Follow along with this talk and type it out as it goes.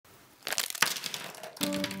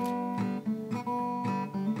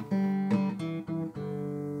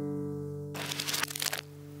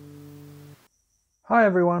Hi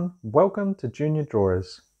everyone, welcome to Junior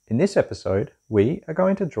Drawers. In this episode, we are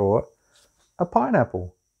going to draw a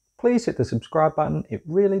pineapple. Please hit the subscribe button, it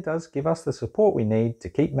really does give us the support we need to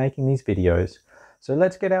keep making these videos. So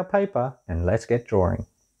let's get our paper and let's get drawing.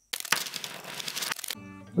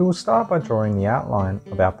 We will start by drawing the outline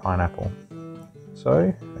of our pineapple.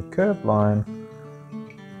 So a curved line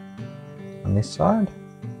on this side.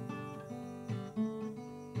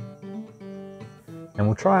 And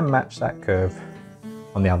we'll try and match that curve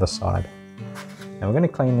on the other side. Now we're going to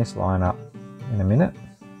clean this line up in a minute,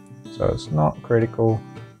 so it's not critical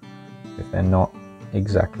if they're not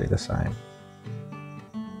exactly the same.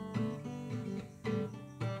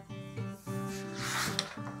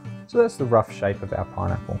 So that's the rough shape of our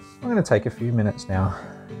pineapple. I'm going to take a few minutes now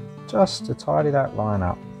just to tidy that line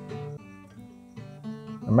up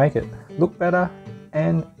and make it look better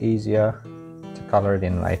and easier to colour it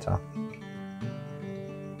in later.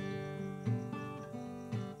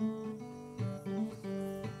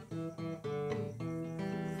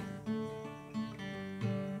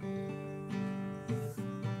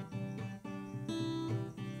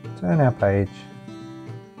 Turn our page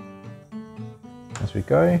as we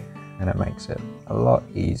go, and it makes it a lot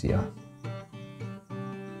easier.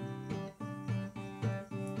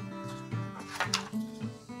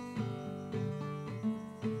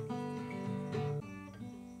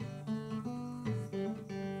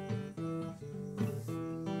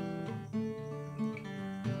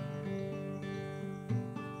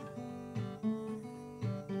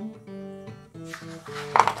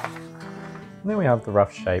 And then we have the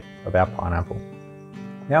rough shape of our pineapple.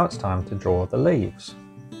 Now it's time to draw the leaves.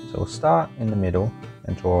 So we'll start in the middle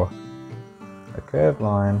and draw a curved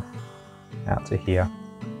line out to here.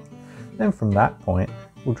 Then from that point,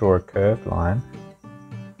 we'll draw a curved line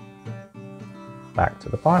back to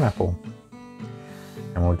the pineapple.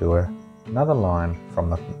 And we'll do another line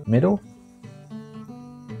from the middle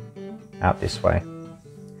out this way.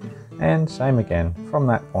 And same again, from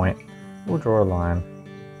that point, we'll draw a line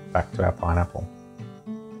back to our pineapple.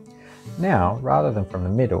 Now, rather than from the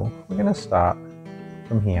middle, we're going to start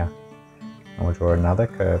from here, and we'll draw another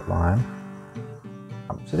curved line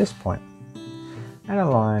up to this point, and a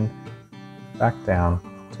line back down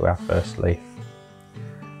to our first leaf.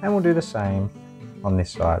 And we'll do the same on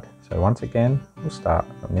this side. So once again, we'll start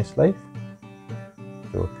from this leaf,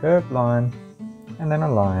 do a curved line, and then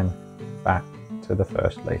a line back to the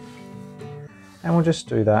first leaf. And we'll just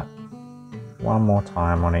do that one more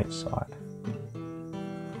time on each side.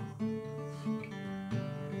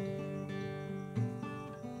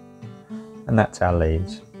 And that's our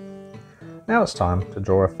leaves. Now it's time to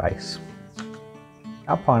draw a face.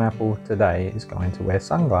 Our pineapple today is going to wear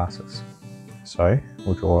sunglasses. So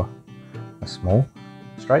we'll draw a small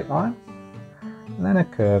straight line, and then a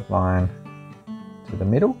curved line to the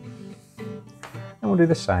middle. And we'll do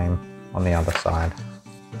the same on the other side.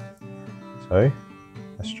 So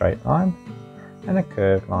a straight line and a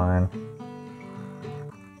curved line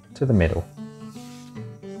to the middle.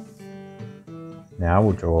 Now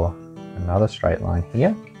we'll draw another straight line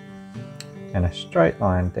here and a straight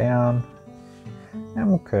line down, and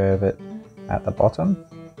we'll curve it at the bottom,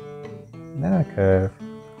 and then a curve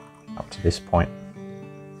up to this point.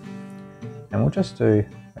 And we'll just do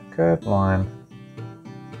a curved line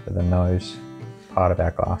for the nose part of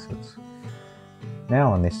our glasses.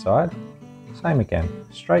 Now on this side, same again,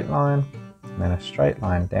 straight line, and then a straight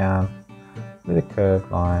line down with a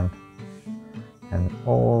curved line and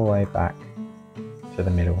all the way back to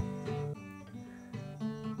the middle.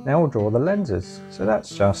 Now we'll draw the lenses. So that's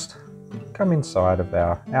just come inside of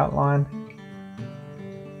our outline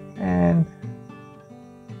and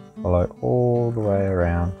follow all the way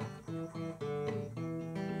around.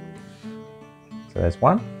 So there's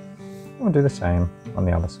one. We'll do the same on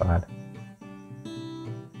the other side.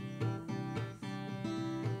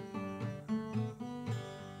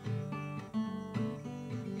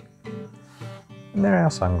 And there are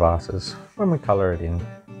our sunglasses. When we colour it in,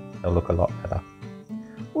 they'll look a lot better.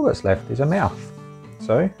 All that's left is a mouth.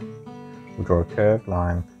 So we'll draw a curved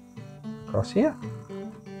line across here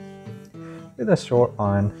with a short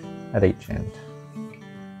line at each end.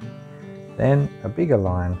 Then a bigger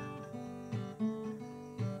line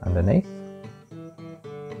underneath,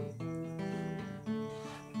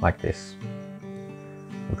 like this.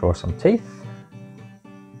 We'll draw some teeth.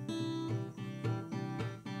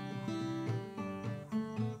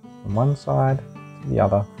 From one side to the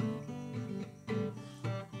other.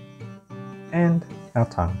 And our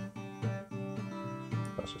tongue.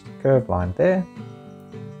 That's just a curved line there,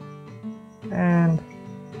 and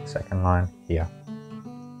second line here.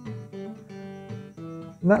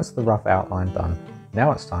 And that's the rough outline done.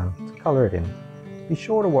 Now it's time to colour it in. Be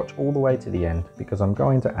sure to watch all the way to the end because I'm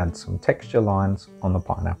going to add some texture lines on the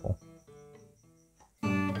pineapple.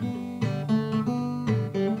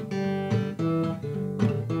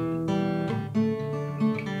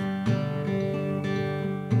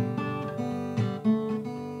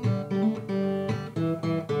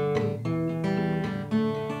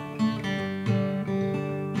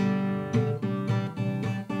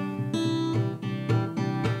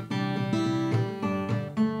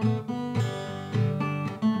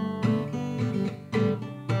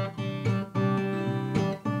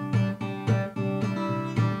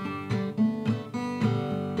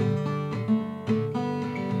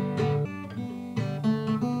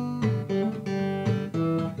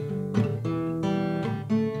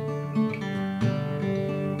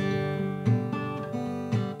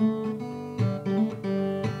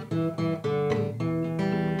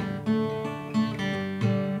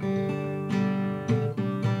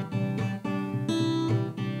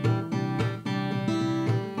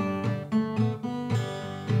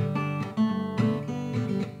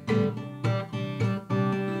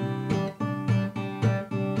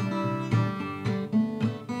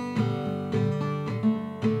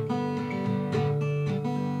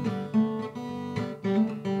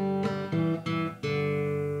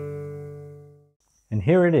 And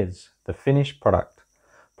here it is, the finished product.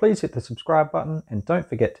 Please hit the subscribe button and don't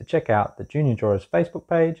forget to check out the Junior Drawers Facebook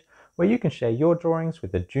page where you can share your drawings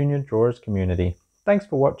with the Junior Drawers community. Thanks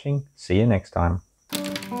for watching, see you next time.